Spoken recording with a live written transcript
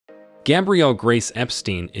Gabrielle Grace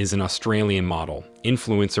Epstein is an Australian model,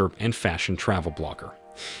 influencer, and fashion travel blogger.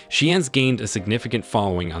 She has gained a significant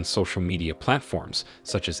following on social media platforms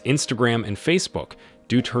such as Instagram and Facebook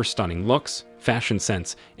due to her stunning looks, fashion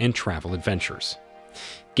sense, and travel adventures.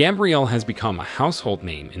 Gabrielle has become a household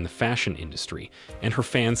name in the fashion industry, and her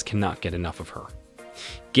fans cannot get enough of her.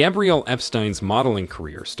 Gabrielle Epstein's modeling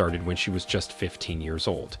career started when she was just 15 years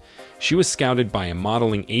old. She was scouted by a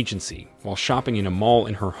modeling agency while shopping in a mall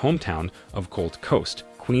in her hometown of Gold Coast,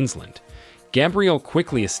 Queensland. Gabrielle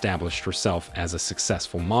quickly established herself as a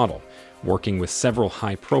successful model, working with several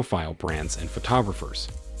high-profile brands and photographers.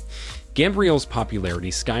 Gabrielle's popularity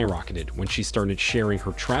skyrocketed when she started sharing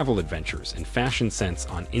her travel adventures and fashion sense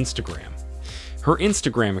on Instagram. Her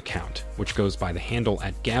Instagram account, which goes by the handle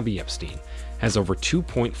 @Gabby Epstein, has over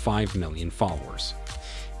 2.5 million followers.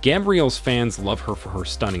 Gabrielle's fans love her for her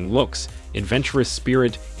stunning looks, adventurous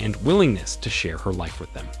spirit, and willingness to share her life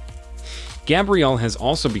with them. Gabrielle has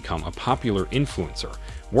also become a popular influencer,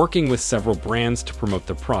 working with several brands to promote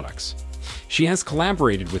their products. She has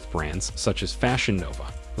collaborated with brands such as Fashion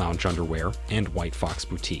Nova, Lounge Underwear, and White Fox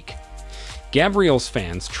Boutique. Gabrielle's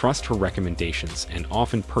fans trust her recommendations and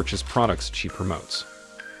often purchase products she promotes.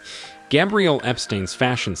 Gabrielle Epstein's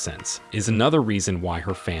fashion sense is another reason why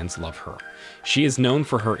her fans love her. She is known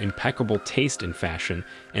for her impeccable taste in fashion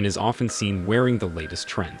and is often seen wearing the latest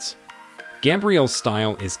trends. Gabrielle's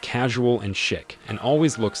style is casual and chic and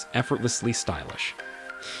always looks effortlessly stylish.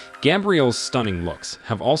 Gabrielle's stunning looks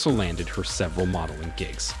have also landed her several modeling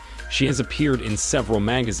gigs. She has appeared in several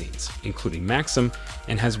magazines, including Maxim,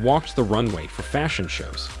 and has walked the runway for fashion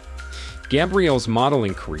shows. Gabrielle's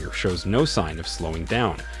modeling career shows no sign of slowing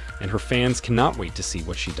down, and her fans cannot wait to see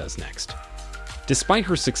what she does next. Despite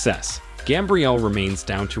her success, Gabrielle remains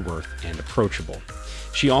down-to-earth and approachable.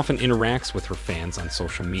 She often interacts with her fans on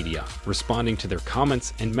social media, responding to their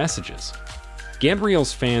comments and messages.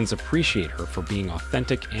 Gabrielle's fans appreciate her for being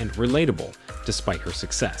authentic and relatable, despite her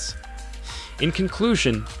success. In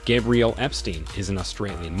conclusion, Gabrielle Epstein is an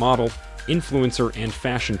Australian model, influencer, and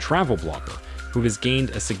fashion travel blogger who has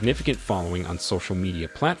gained a significant following on social media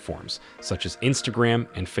platforms such as Instagram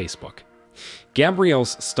and Facebook.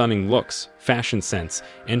 Gabrielle's stunning looks, fashion sense,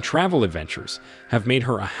 and travel adventures have made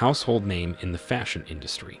her a household name in the fashion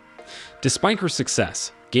industry. Despite her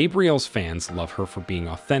success, Gabrielle's fans love her for being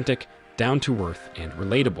authentic, down-to-earth, and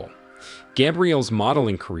relatable. Gabrielle's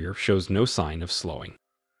modeling career shows no sign of slowing.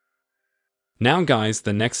 Now guys,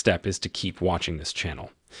 the next step is to keep watching this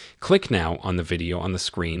channel. Click now on the video on the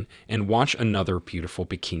screen and watch another beautiful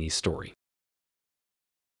bikini story.